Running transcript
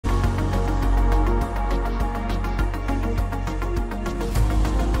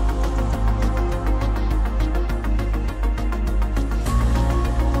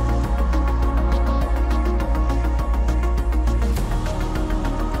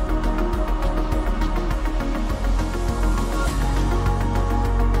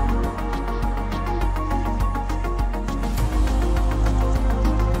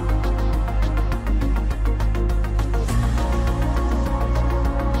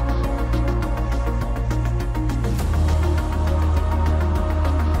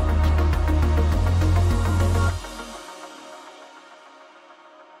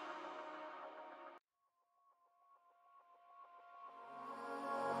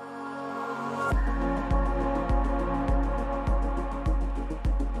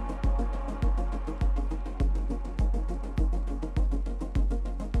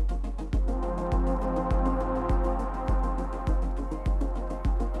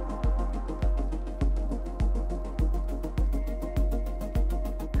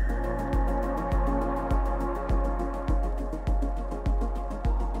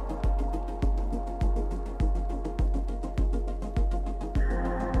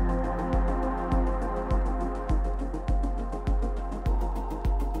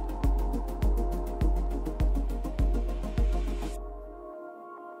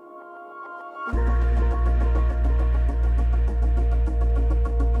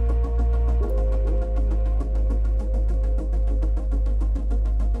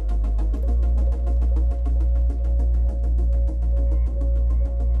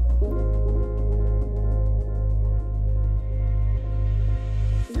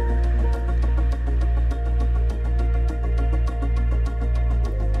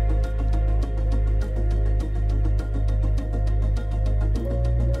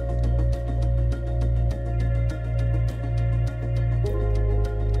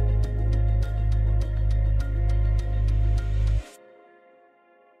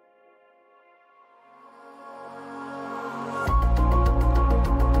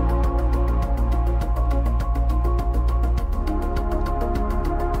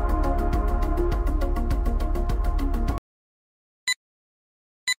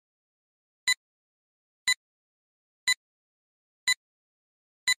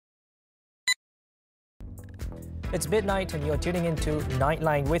It's midnight and you're tuning into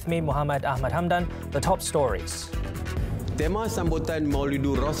Nightline with me, Muhammed, Ahmad, Hamdan. The top stories.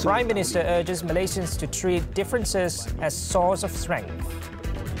 Prime Minister urges Malaysians to treat differences as source of strength.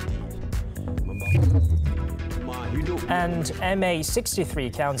 And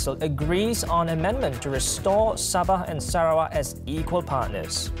MA63 Council agrees on amendment to restore Sabah and Sarawak as equal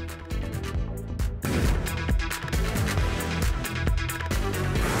partners.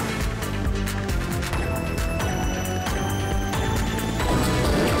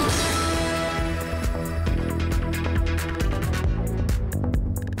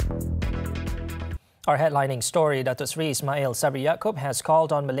 Our headlining story, Datuk Seri Ismail Sabri Yaakob has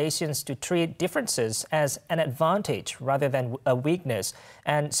called on Malaysians to treat differences as an advantage rather than a weakness,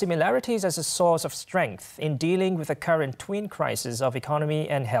 and similarities as a source of strength in dealing with the current twin crisis of economy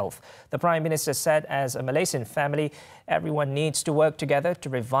and health. The Prime Minister said as a Malaysian family, everyone needs to work together to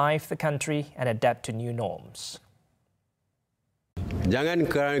revive the country and adapt to new norms. Jangan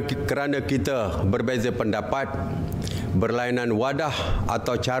kerana kita berbeza pendapat, berlainan wadah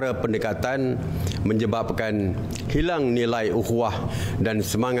atau cara pendekatan menyebabkan hilang nilai ukhuwah dan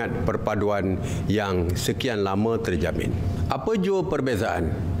semangat perpaduan yang sekian lama terjamin. Apa jua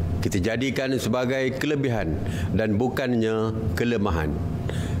perbezaan, kita jadikan sebagai kelebihan dan bukannya kelemahan.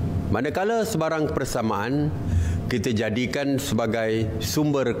 Manakala sebarang persamaan, kita jadikan sebagai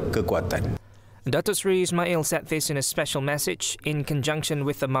sumber kekuatan. Datuk Seri Ismail said this in a special message in conjunction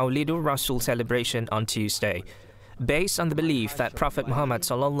with the Maulidur Rasul celebration on Tuesday. Based on the belief that Prophet Muhammad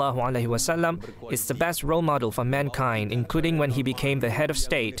ﷺ is the best role model for mankind, including when he became the head of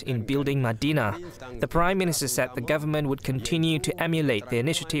state in building Madinah, the Prime Minister said the government would continue to emulate the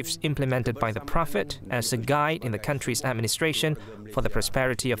initiatives implemented by the Prophet as a guide in the country's administration for the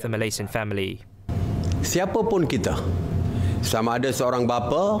prosperity of the Malaysian family. Siapapun kita, sama ada seorang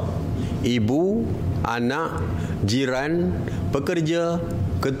bapa, ibu, anak, jiran, pekerja,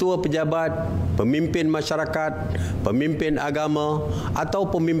 ketua pejabat, pemimpin masyarakat, pemimpin agama atau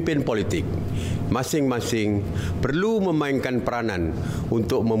pemimpin politik, masing-masing perlu memainkan peranan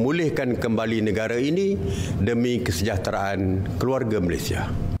untuk memulihkan kembali negara ini demi kesejahteraan keluarga Malaysia.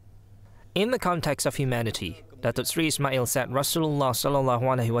 In the context of humanity, Datuk Seri Ismail said Rasulullah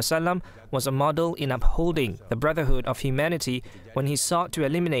SAW was a model in upholding the brotherhood of humanity when he sought to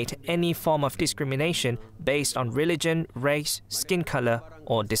eliminate any form of discrimination based on religion, race, skin color,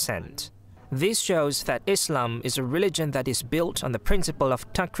 or descent. This shows that Islam is a religion that is built on the principle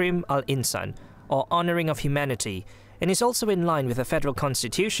of takrim al-insan, or honoring of humanity, and is also in line with the Federal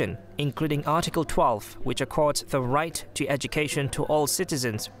Constitution, including Article 12, which accords the right to education to all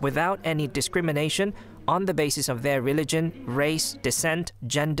citizens without any discrimination on the basis of their religion, race, descent,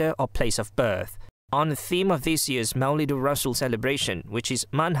 gender, or place of birth. On the theme of this year's Maulidur Rasul celebration, which is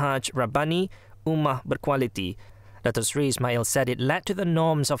Manhaj Rabbani Ummah Berkualiti, Datuk Seri Ismail said it led to the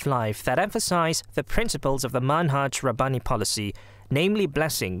norms of life that emphasize the principles of the Manhaj Rabbani policy, namely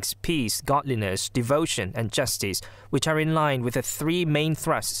blessings, peace, godliness, devotion, and justice, which are in line with the three main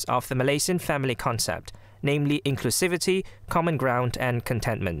thrusts of the Malaysian family concept, namely inclusivity, common ground, and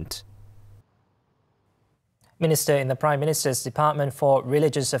contentment. Minister in the Prime Minister's Department for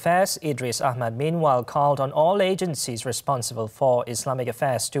Religious Affairs, Idris Ahmad, meanwhile called on all agencies responsible for Islamic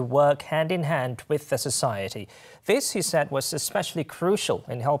affairs to work hand-in-hand with the society. This, he said, was especially crucial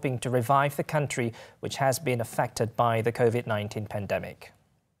in helping to revive the country, which has been affected by the COVID-19 pandemic.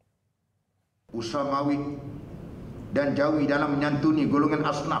 Usaha mawid dan jawi dalam menyantuni golongan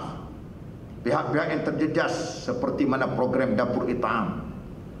asnaf, pihak-pihak yang terjejas seperti mana program Dapur It'am,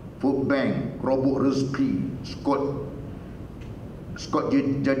 Food Bank, Robok Rezeki, Skot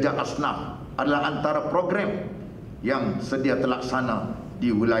Jejak Asnaf adalah antara program yang sedia terlaksana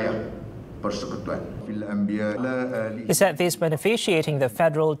di wilayah persekutuan. He said this beneficiating the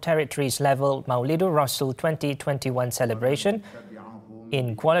Federal Territories level Maulidur Rasul 2021 celebration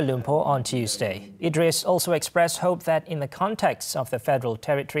in Kuala Lumpur on Tuesday. Idris also expressed hope that in the context of the Federal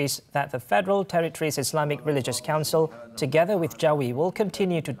Territories, that the Federal Territories Islamic Religious Council, together with Jawi, will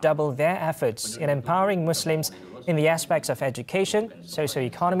continue to double their efforts in empowering Muslims in the aspects of education,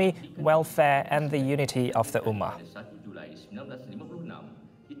 socio-economy, welfare and the unity of the Ummah.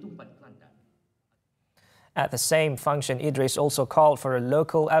 At the same function, Idris also called for a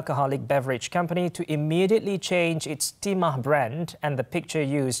local alcoholic beverage company to immediately change its Timah brand and the picture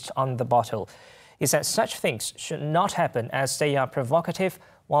used on the bottle. He said such things should not happen as they are provocative,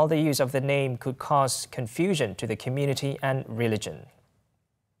 while the use of the name could cause confusion to the community and religion.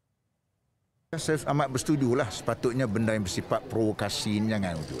 Saya amat bersetujulah, sepatutnya benda yang bersifat provokasi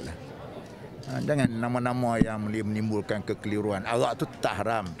jangan wujudlah. Jangan nama-nama yang menimbulkan kekeliruan. Arak tu tak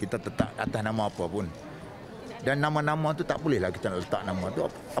haram, kita tetap atas nama apa pun. Dan nama-nama tu tak bolehlah kita nak letak nama tu.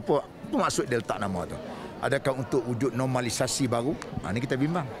 Apa maksud dia letak nama tu? Adakah untuk wujud normalisasi baru? Ini kita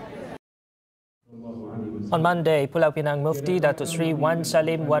bimbang. On Monday, Pulau Pinang Mufti Datuk Sri Wan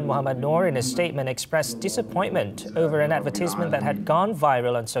Salim Wan Muhammad Noor in a statement expressed disappointment over an advertisement that had gone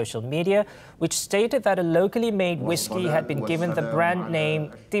viral on social media, which stated that a locally made whiskey had been given the brand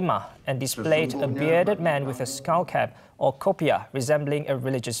name Timah and displayed a bearded man with a skull cap or kopia resembling a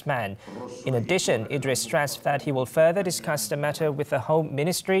religious man. In addition, Idris stressed that he will further discuss the matter with the Home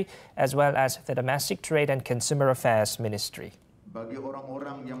Ministry as well as the Domestic Trade and Consumer Affairs Ministry.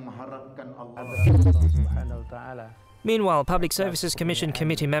 Meanwhile, Public Services Commission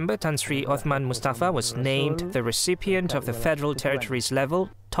Committee member Tan Sri Othman Mustafa was named the recipient of the Federal Territories level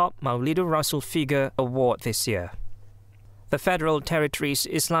Top Maulidur Rasul Figure Award this year. The Federal Territories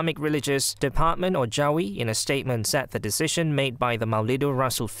Islamic Religious Department or JAWI in a statement said the decision made by the Maulidur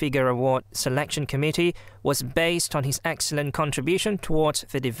Rasul Figure Award Selection Committee was based on his excellent contribution towards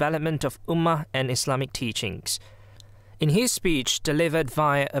the development of Ummah and Islamic teachings. In his speech delivered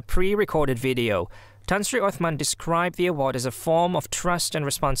via a pre-recorded video, Tan Sri Othman described the award as a form of trust and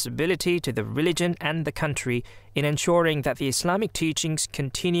responsibility to the religion and the country in ensuring that the Islamic teachings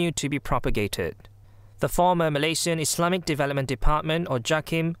continue to be propagated. The former Malaysian Islamic Development Department or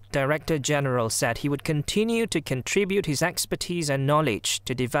JAKIM Director General said he would continue to contribute his expertise and knowledge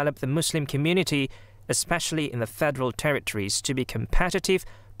to develop the Muslim community, especially in the Federal Territories, to be competitive,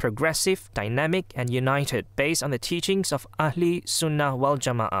 progressive, dynamic and united based on the teachings of Ahli Sunnah wal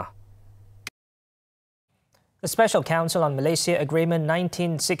Jama'ah. The Special Council on Malaysia Agreement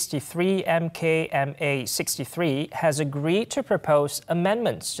 1963 MA63 has agreed to propose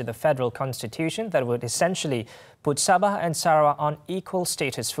amendments to the federal constitution that would essentially put Sabah and Sarawak on equal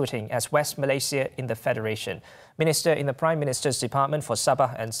status footing as West Malaysia in the Federation. Minister in the Prime Minister's Department for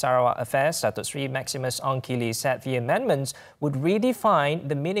Sabah and Sarawak Affairs, Datuk Sri Maximus Ongkili, said the amendments would redefine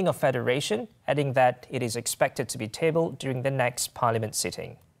the meaning of federation, adding that it is expected to be tabled during the next Parliament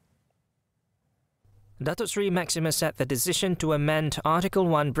sitting. Datuk Sri Maximus said the decision to amend Article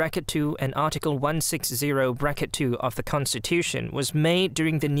 1 Bracket 2 and Article 160 Bracket 2 of the Constitution was made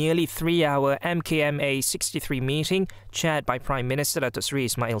during the nearly 3-hour MKMA63 meeting chaired by Prime Minister Datuk Sri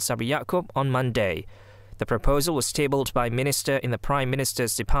Ismail Sabri Yaakob on Monday. The proposal was tabled by Minister in the Prime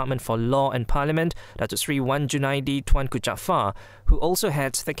Minister's Department for Law and Parliament, Datuk Sri Wan Junaidi Tuanku Jaafar, who also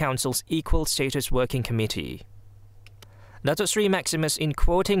heads the Council's Equal Status Working Committee. Datuk Sri Maximus, in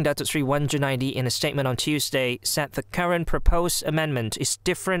quoting Datuk Sri Wan Junaidi in a statement on Tuesday, said the current proposed amendment is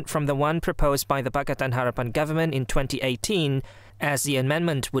different from the one proposed by the Pakatan Harapan government in 2018, as the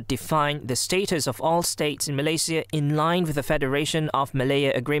amendment would define the status of all states in Malaysia in line with the Federation of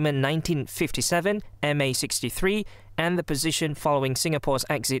Malaya Agreement 1957, MA63, and the position following Singapore's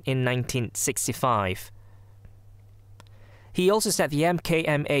exit in 1965. He also said the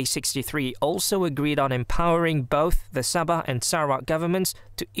MKMA63 also agreed on empowering both the Sabah and Sarawak governments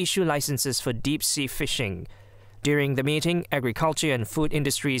to issue licenses for deep-sea fishing. During the meeting, Agriculture and Food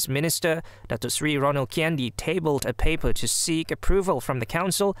Industries Minister Datuk Sri Ronald Kiandi tabled a paper to seek approval from the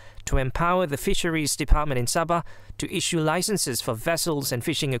Council to empower the Fisheries Department in Sabah to issue licenses for vessels and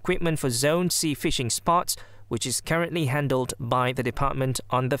fishing equipment for zone sea fishing spots, which is currently handled by the department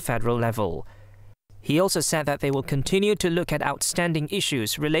on the federal level. He also said that they will continue to look at outstanding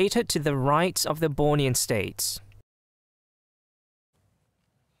issues related to the rights of the Bornean states.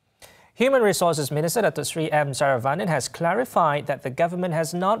 Human Resources Minister Datuk Sri M. Saravanan has clarified that the government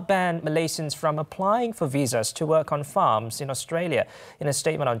has not banned Malaysians from applying for visas to work on farms in Australia. In a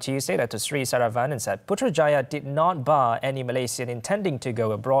statement on Tuesday, Datuk Sri Saravanan said Putrajaya did not bar any Malaysian intending to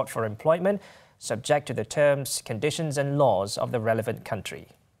go abroad for employment, subject to the terms, conditions and laws of the relevant country.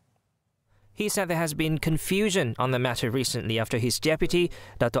 He said there has been confusion on the matter recently after his deputy,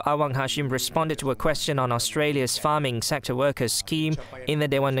 Dato' Awang Hashim, responded to a question on Australia's farming sector workers scheme in the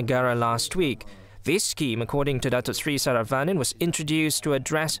Dewan Negara last week. This scheme, according to Dato' Sri Saravanan, was introduced to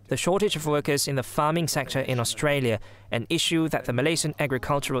address the shortage of workers in the farming sector in Australia, an issue that the Malaysian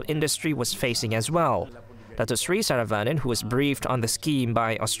agricultural industry was facing as well. Dato' Sri Saravanan, who was briefed on the scheme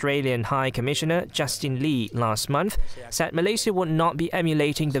by Australian High Commissioner Justin Lee last month, said Malaysia would not be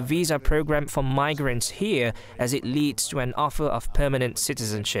emulating the visa program for migrants here as it leads to an offer of permanent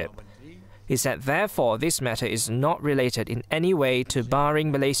citizenship. He said, therefore, this matter is not related in any way to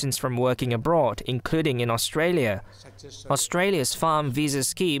barring Malaysians from working abroad, including in Australia. Australia's farm visa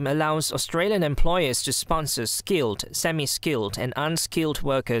scheme allows Australian employers to sponsor skilled, semi-skilled and unskilled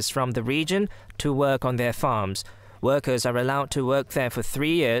workers from the region to work on their farms. Workers are allowed to work there for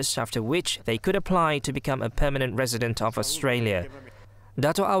 3 years, after which they could apply to become a permanent resident of Australia.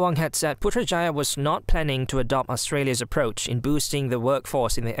 Dato' Awang had said Putrajaya was not planning to adopt Australia's approach in boosting the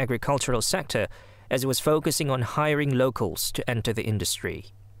workforce in the agricultural sector, as it was focusing on hiring locals to enter the industry.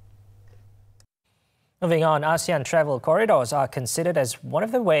 Moving on, ASEAN travel corridors are considered as one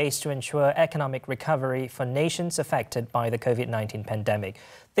of the ways to ensure economic recovery for nations affected by the COVID-19 pandemic.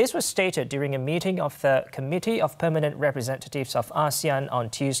 This was stated during a meeting of the Committee of Permanent Representatives of ASEAN on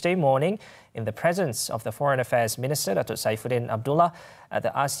Tuesday morning in the presence of the Foreign Affairs Minister, Datuk Saifuddin Abdullah, at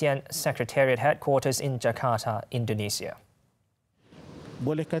the ASEAN Secretariat Headquarters in Jakarta, Indonesia.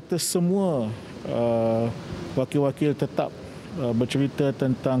 Boleh kata semua wakil-wakil tetap bercerita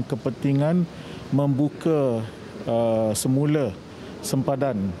tentang kepentingan membuka semula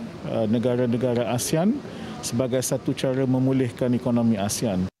sempadan negara-negara ASEAN sebagai satu cara memulihkan ekonomi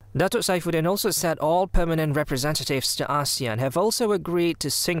ASEAN. Datuk Saifuddin also said all permanent representatives to ASEAN have also agreed to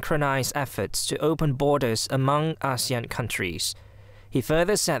synchronize efforts to open borders among ASEAN countries. He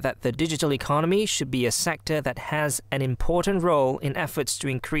further said that the digital economy should be a sector that has an important role in efforts to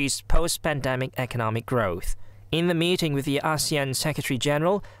increase post-pandemic economic growth. In the meeting with the ASEAN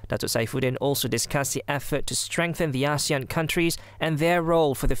Secretary-General, Datuk Saifuddin also discussed the effort to strengthen the ASEAN countries and their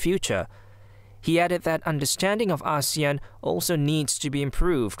role for the future. He added that understanding of ASEAN also needs to be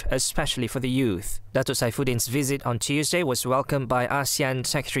improved, especially for the youth. Datuk Saifuddin's visit on Tuesday was welcomed by ASEAN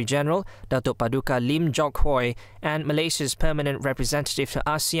Secretary-General Datuk Paduka Lim Jock Hoi and Malaysia's permanent representative to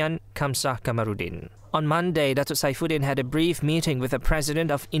ASEAN, Kamsah Kamarudin. On Monday, Datuk Saifuddin had a brief meeting with the President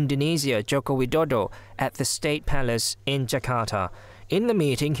of Indonesia, Joko Widodo, at the State Palace in Jakarta. In the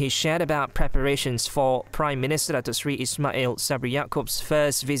meeting, he shared about preparations for Prime Minister Datuk Sri Ismail Sabri Yaakob's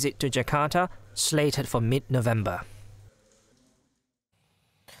first visit to Jakarta, slated for mid-November.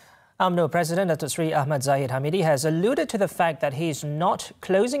 UMNO President Datuk Sri Ahmad Zahid Hamidi has alluded to the fact that he is not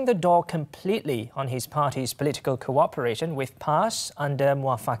closing the door completely on his party's political cooperation with PAS under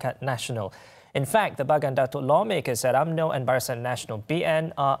Muafakat Nasional. In fact, the Bagan Datuk lawmakers at UMNO and Barisan Nasional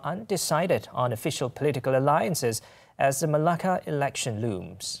BN are undecided on official political alliances as the Melaka election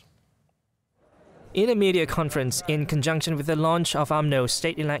looms. In a media conference in conjunction with the launch of UMNO's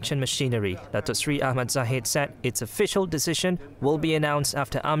state election machinery, Datuk Sri Ahmad Zahid said its official decision will be announced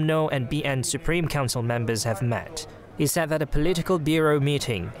after UMNO and BN Supreme Council members have met. He said that a political bureau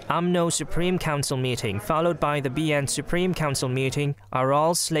meeting, UMNO Supreme Council meeting, followed by the BN Supreme Council meeting are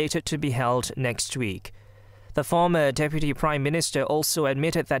all slated to be held next week. The former Deputy Prime Minister also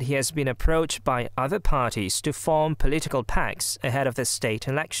admitted that he has been approached by other parties to form political pacts ahead of the state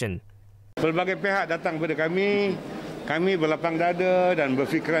election. Pelbagai pihak datang kepada kami berlapang dada dan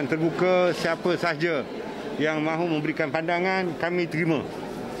berfikiran terbuka, siapa sahaja yang mahu memberikan pandangan, kami terima.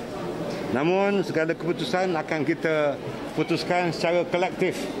 Namun segala keputusan akan kita putuskan secara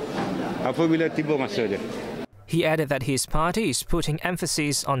kolektif apabila tiba masanya. He added that his party is putting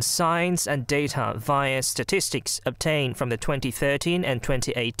emphasis on science and data via statistics obtained from the 2013 and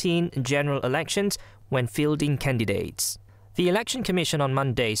 2018 general elections when fielding candidates. The Election Commission on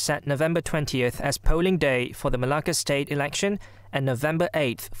Monday set November 20th as polling day for the Melaka state election and November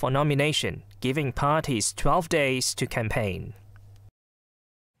 8th for nomination, giving parties 12 days to campaign.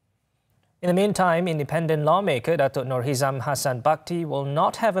 In the meantime, independent lawmaker Datuk Nur Hizam Hassan Bakti will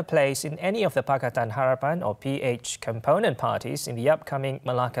not have a place in any of the Pakatan Harapan or PH component parties in the upcoming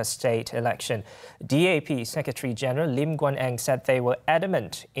Melaka state election. DAP Secretary-General Lim Guan Eng said they were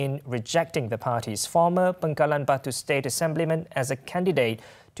adamant in rejecting the party's former Bengkalan Batu State Assemblyman as a candidate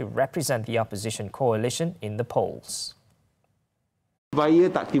to represent the opposition coalition in the polls. Supaya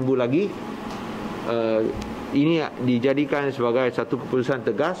tak timbul lagi, ini dijadikan sebagai satu keputusan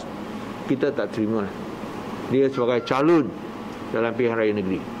tegas. Kita tak terima dia sebagai calon dalam pilihan raya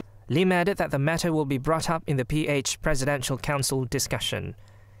negeri. Lim added that the matter will be brought up in the PH Presidential Council discussion.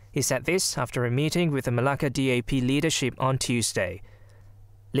 He said this after a meeting with the Melaka DAP leadership on Tuesday.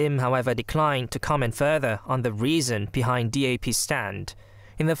 Lim, however, declined to comment further on the reason behind DAP's stand.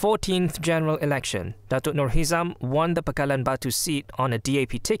 In the 14th general election, Datuk Nur Hizam won the Bengkalan Batu seat on a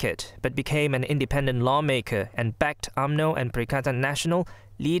DAP ticket but became an independent lawmaker and backed UMNO and Perikatan Nasional,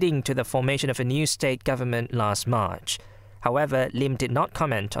 leading to the formation of a new state government last March. However, Lim did not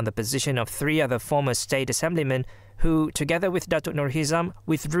comment on the position of three other former state assemblymen who, together with Datuk Nur Hizam,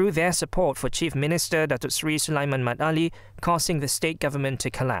 withdrew their support for Chief Minister Datuk Sri Sulaiman Mat Ali, causing the state government to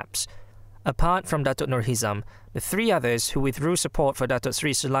collapse. Apart from Datuk Nur Hizam, the three others who withdrew support for Datuk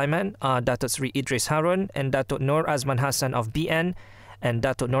Sri Sulaiman are Datuk Sri Idris Harun and Datuk Nur Azman Hassan of BN and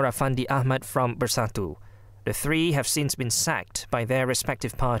Datuk Nur Afandi Ahmad from Bersatu. The three have since been sacked by their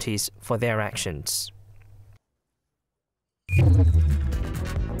respective parties for their actions.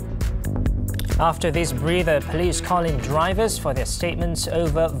 After this breather, police calling drivers for their statements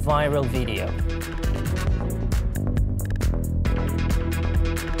over viral video.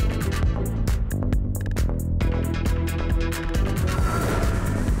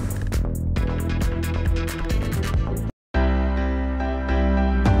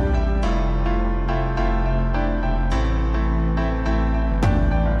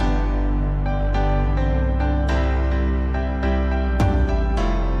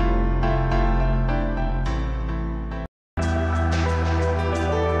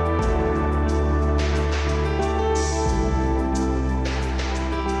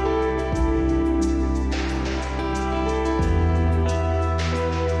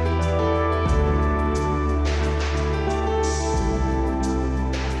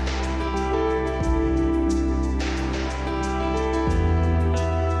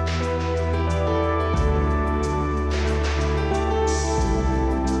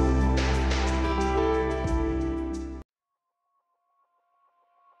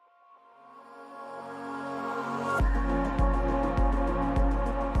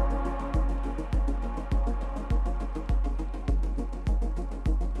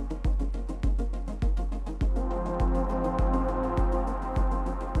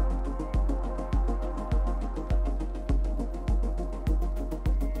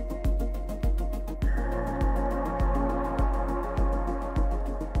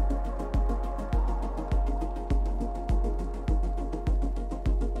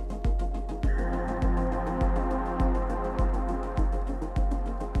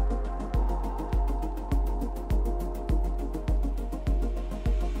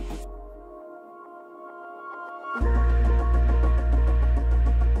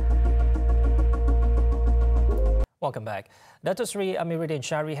 Welcome back. Dato' Sri Amiruddin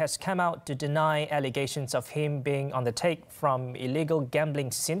Shari has come out to deny allegations of him being on the take from illegal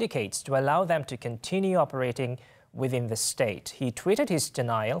gambling syndicates to allow them to continue operating within the state. He tweeted his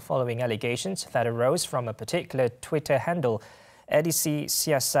denial following allegations that arose from a particular Twitter handle, Edisi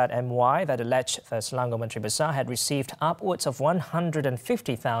Siasat MY, that alleged the Selangor Menteri Besar had received upwards of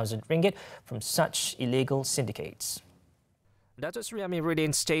 150,000 ringgit from such illegal syndicates. Dato' Sri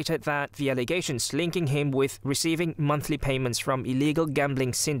Amiruddin stated that the allegations linking him with receiving monthly payments from illegal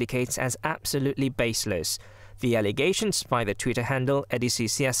gambling syndicates as absolutely baseless. The allegations by the Twitter handle Edisi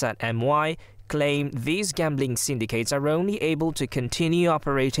Siasat MY claim these gambling syndicates are only able to continue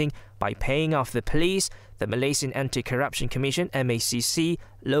operating by paying off the police, the Malaysian Anti-Corruption Commission MA63,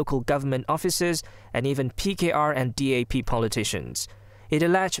 local government officers, and even PKR and DAP politicians. It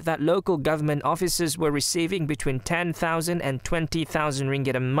alleged that local government officers were receiving between 10,000 and 20,000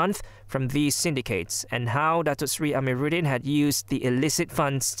 ringgit a month from these syndicates, and how Dato' Sri Amiruddin had used the illicit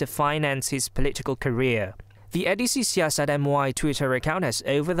funds to finance his political career. The Edisi Siasat MY Twitter account has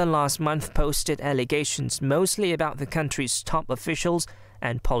over the last month posted allegations mostly about the country's top officials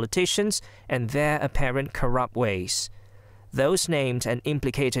and politicians and their apparent corrupt ways. Those named and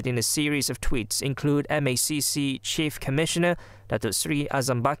implicated in a series of tweets include MA63 Chief Commissioner Dato' Sri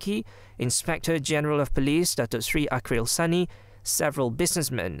Azam Baki, Inspector General of Police Dato' Sri Akril Sani, several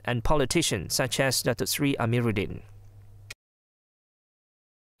businessmen and politicians such as Dato' Sri Amiruddin.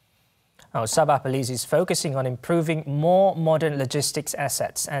 Our Sabah Police is focusing on improving more modern logistics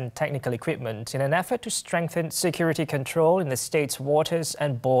assets and technical equipment in an effort to strengthen security control in the state's waters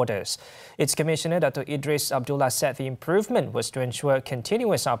and borders. Its Commissioner, Dato' Idris Abdullah, said the improvement was to ensure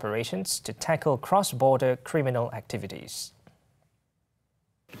continuous operations to tackle cross-border criminal activities.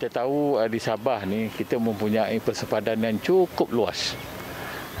 Kita tahu di Sabah ni kita mempunyai persepadan yang cukup luas.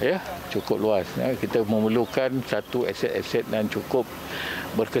 Ya, cukup luas. Kita memerlukan satu aset-aset yang cukup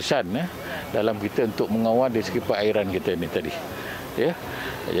berkesan dalam kita untuk mengawal dari segi perairan kita ni tadi. Ya.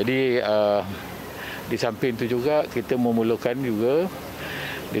 Jadi di samping itu juga kita memerlukan juga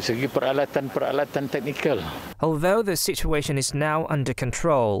dari segi peralatan teknikal. Although the situation is now under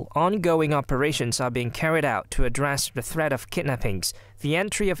control, ongoing operations are being carried out to address the threat of kidnappings, the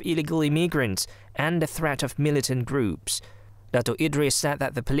entry of illegal immigrants, and the threat of militant groups. Dato' Idris said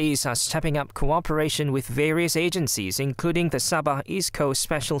that the police are stepping up cooperation with various agencies, including the Sabah East Coast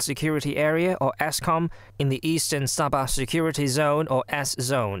Special Security Area, or ESCOM, in the Eastern Sabah Security Zone, or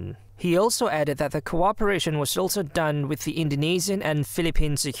S-Zone. He also added that the cooperation was also done with the Indonesian and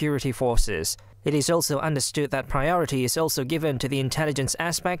Philippine security forces. It is also understood that priority is also given to the intelligence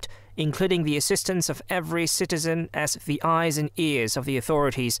aspect, including the assistance of every citizen as the eyes and ears of the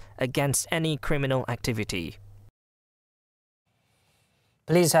authorities against any criminal activity.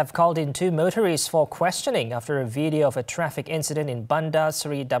 Police have called in 2 motorists for questioning after a video of a traffic incident in Bandar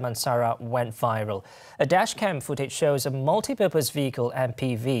Seri Damansara went viral. A dashcam footage shows a multi-purpose vehicle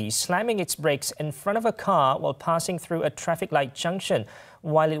MPV slamming its brakes in front of a car while passing through a traffic light junction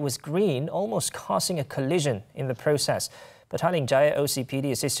while it was green, almost causing a collision in the process. Petaling Jaya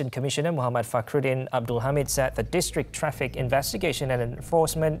OCPD Assistant Commissioner Muhammad Fakhruddin Abdul Hamid said the District Traffic Investigation and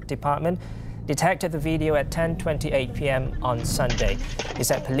Enforcement Department detected the video at 10:28 p.m. on Sunday. He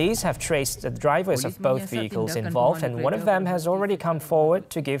said police have traced the drivers of both vehicles involved and one of them has already come forward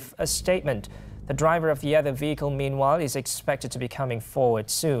to give a statement. The driver of the other vehicle, meanwhile, is expected to be coming forward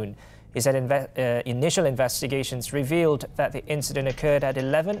soon. He said initial investigations revealed that the incident occurred at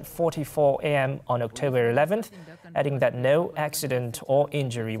 11:44 a.m. on October 11th, adding that no accident or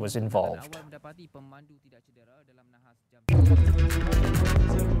injury was involved.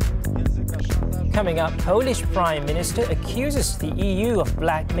 Coming up, Polish Prime Minister accuses the EU of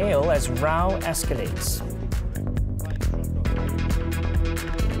blackmail as row escalates.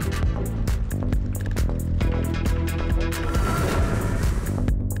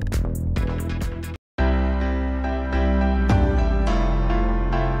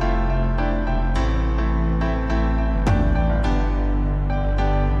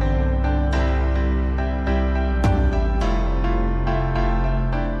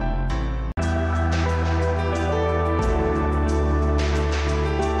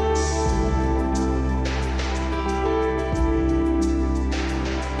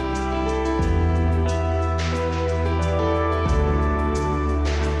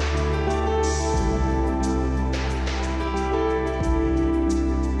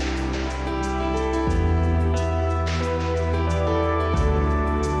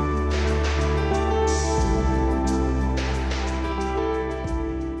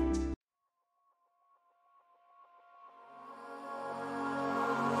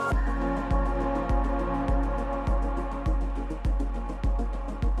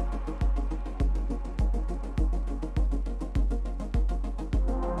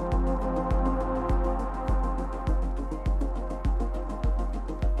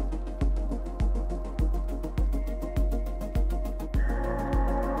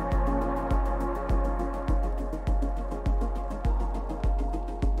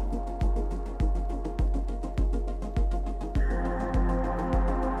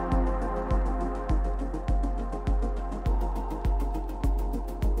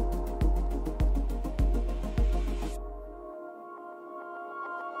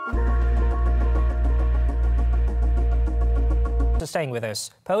 Staying with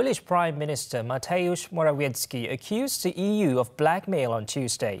us, Polish Prime Minister Mateusz Morawiecki accused the EU of blackmail on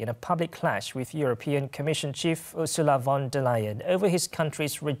Tuesday in a public clash with European Commission Chief Ursula von der Leyen over his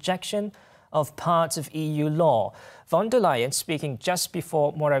country's rejection of parts of EU law. Von der Leyen, speaking just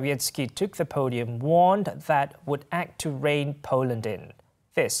before Morawiecki took the podium, warned that would act to rein Poland in.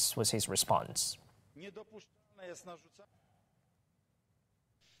 This was his response.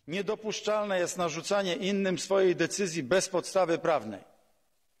 Niedopuszczalne jest narzucanie innym swojej decyzji bez podstawy prawnej.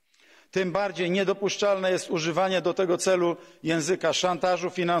 Tym bardziej niedopuszczalne jest używanie do tego celu języka szantażu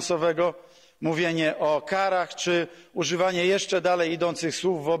finansowego, mówienie o karach czy używanie jeszcze dalej idących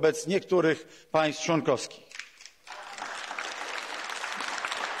słów wobec niektórych państw członkowskich.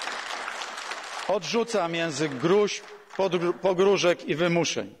 Odrzucam język gróźb, pogróżek i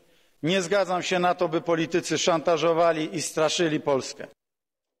wymuszeń. Nie zgadzam się na to, by politycy szantażowali i straszyli Polskę.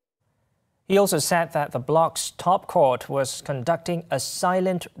 He also said that the bloc's top court was conducting a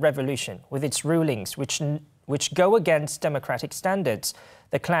silent revolution with its rulings, which go against democratic standards.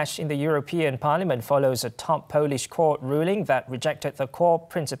 The clash in the European Parliament follows a top Polish court ruling that rejected the core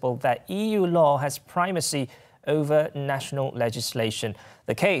principle that EU law has primacy over national legislation.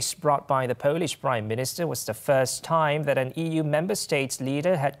 The case brought by the Polish Prime Minister was the first time that an EU member state's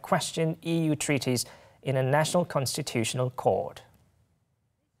leader had questioned EU treaties in a national constitutional court.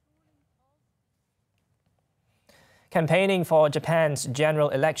 Campaigning for Japan's general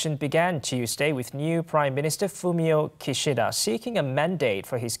election began Tuesday with new Prime Minister Fumio Kishida seeking a mandate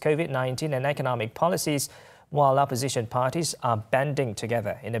for his COVID-19 and economic policies, while opposition parties are banding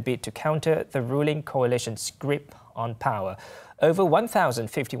together in a bid to counter the ruling coalition's grip on power. Over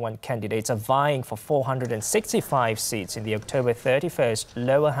 1,051 candidates are vying for 465 seats in the October 31st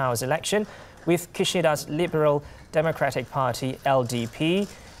lower house election, with Kishida's Liberal Democratic Party LDP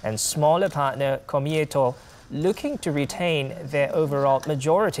and smaller partner Komieto looking to retain their overall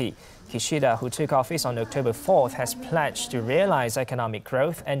majority. Kishida, who took office on October 4th, has pledged to realize economic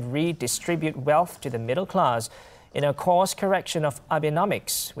growth and redistribute wealth to the middle class in a course correction of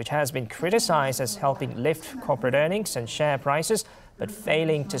Abenomics, which has been criticized as helping lift corporate earnings and share prices. but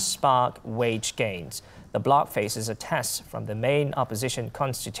failing to spark wage gains. The bloc faces a test from the main opposition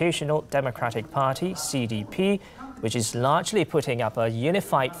Constitutional Democratic Party, CDP, which is largely putting up a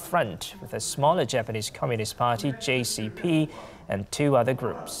unified front with a smaller Japanese Communist Party, JCP, and two other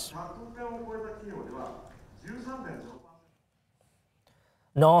groups.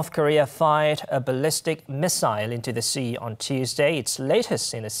 North Korea fired a ballistic missile into the sea on Tuesday, its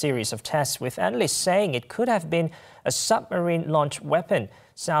latest in a series of tests, with analysts saying it could have been a submarine-launched weapon.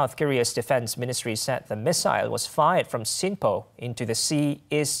 South Korea's defense ministry said the missile was fired from Sinpo into the sea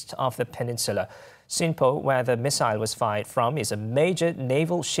east of the peninsula. Sinpo, where the missile was fired from, is a major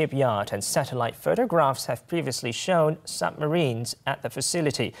naval shipyard, and satellite photographs have previously shown submarines at the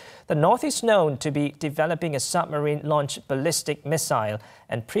facility. The North is known to be developing a submarine-launched ballistic missile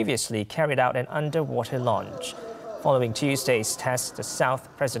and previously carried out an underwater launch. Following Tuesday's test, the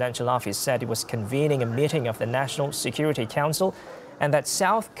South Presidential Office said it was convening a meeting of the National Security Council and that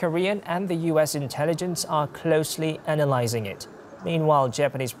South Korean and the U.S. intelligence are closely analyzing it. Meanwhile,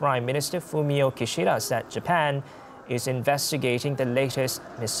 Japanese Prime Minister Fumio Kishida said Japan is investigating the latest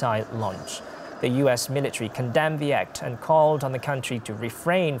missile launch. The U.S. military condemned the act and called on the country to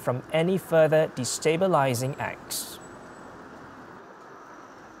refrain from any further destabilizing acts.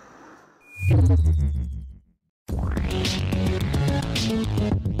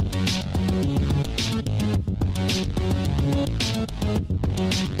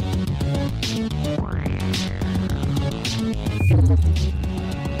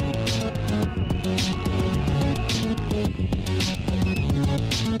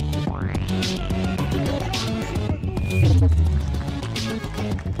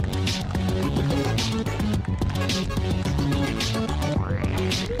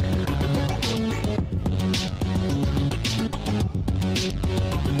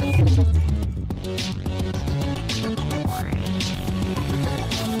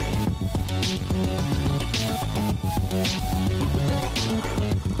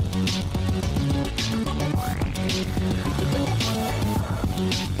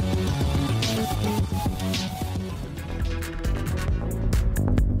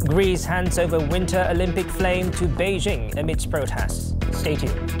 Greece hands over Winter Olympic flame to Beijing amidst protests. Stay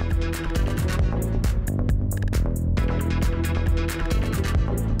tuned.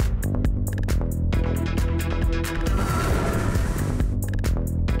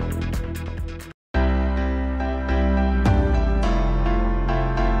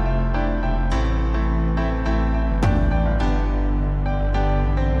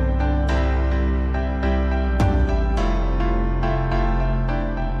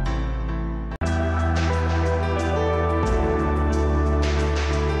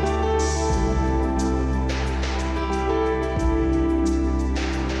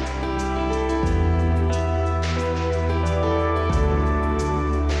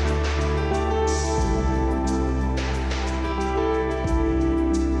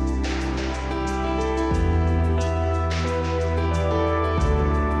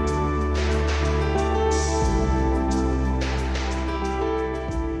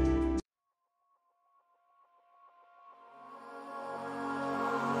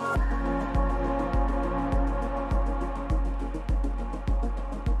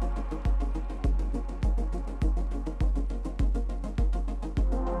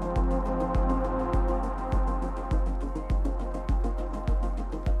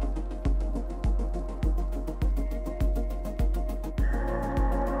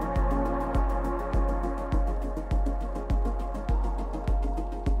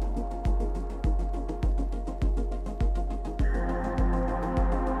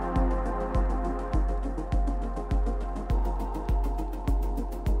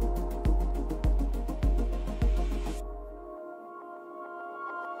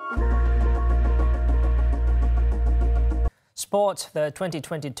 Sport, the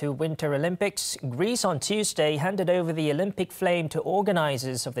 2022 Winter Olympics. Greece on Tuesday handed over the Olympic flame to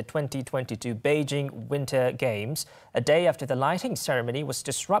organisers of the 2022 Beijing Winter Games, a day after the lighting ceremony was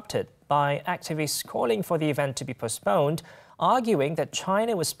disrupted by activists calling for the event to be postponed, arguing that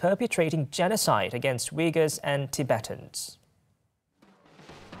China was perpetrating genocide against Uyghurs and Tibetans.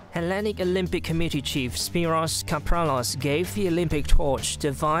 Hellenic Olympic Committee Chief Spiros Kapralos gave the Olympic torch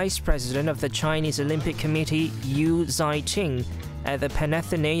to Vice President of the Chinese Olympic Committee Yu Zaiqing at the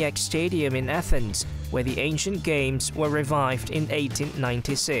Panathenaic Stadium in Athens, where the ancient games were revived in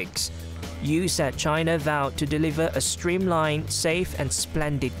 1896. Yu said China vowed to deliver a streamlined, safe and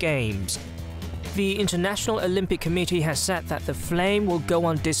splendid games. The International Olympic Committee has said that the flame will go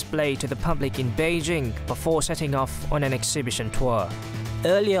on display to the public in Beijing before setting off on an exhibition tour.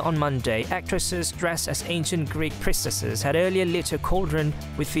 Earlier on Monday, actresses dressed as ancient Greek priestesses had earlier lit a cauldron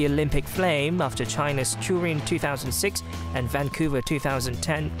with the Olympic flame after China's Turin 2006 and Vancouver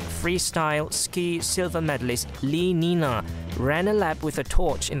 2010 freestyle ski silver medalist Li Nina ran a lap with a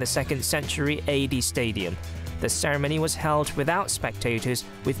torch in the 2nd century AD stadium. The ceremony was held without spectators,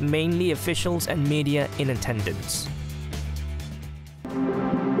 with mainly officials and media in attendance.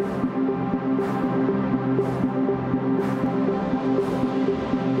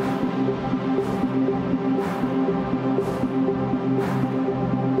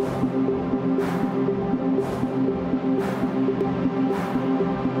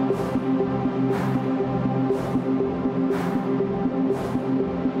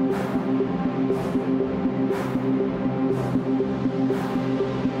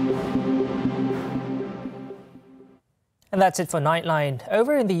 And that's it for Nightline.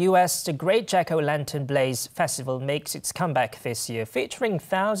 Over in the US, the Great Jack-O-Lantern Blaze Festival makes its comeback this year, featuring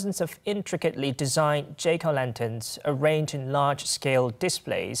thousands of intricately designed jack-o'-lanterns arranged in large-scale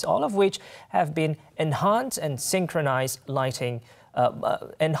displays, all of which have been enhanced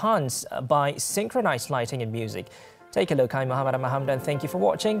by synchronized lighting and music. Take a look. I'm Muhammed and Hamdan. Thank you for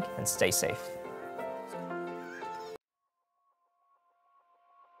watching and stay safe.